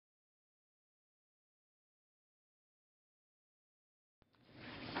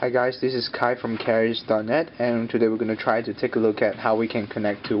Hi guys, this is Kai from carriers.net, and today we're going to try to take a look at how we can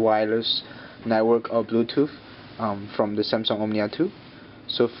connect to wireless network or Bluetooth from the Samsung Omnia II.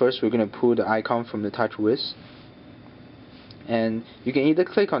 So first we're going to pull the icon from the TouchWiz, and you can either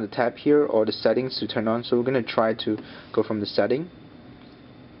click on the tab here or the settings to turn on. So we're going to try to go from the setting,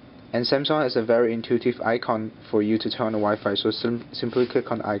 and Samsung has a very intuitive icon for you to turn on the Wi-Fi, so simply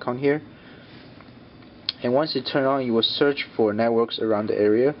click on the icon here. And once you turn on, you will search for networks around the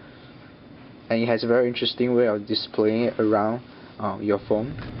area, and it has a very interesting way of displaying it around your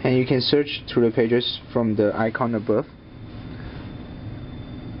phone. And you can search through the pages from the icon above.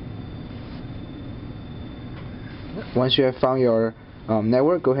 Once you have found your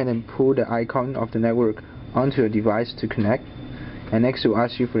network, go ahead and pull the icon of the network onto your device to connect. And next it will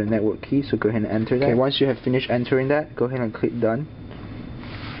ask you for the network key, so go ahead and enter that. Okay, once you have finished entering that, go ahead and click done.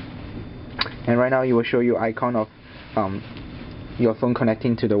 And right now you will show you icon of your phone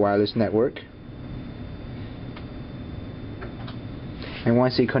connecting to the wireless network. And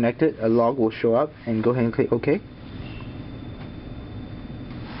once it's connected, a log will show up, and go ahead and click OK.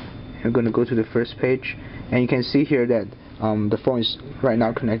 We're going to go to the first page, and you can see here that the phone is right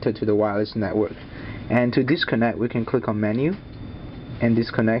now connected to the wireless network. And to disconnect, we can click on menu and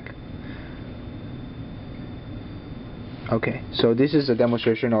disconnect. Okay, so this is a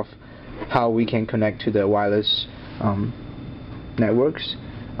demonstration of how we can connect to the wireless networks.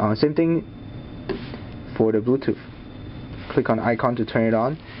 Same thing for the Bluetooth. Click on the icon to turn it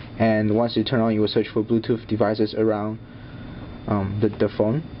on, and once you turn on, you will search for Bluetooth devices around the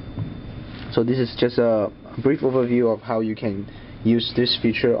phone. So this is just a brief overview of how you can use this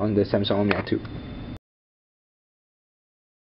feature on the Samsung Omnia II.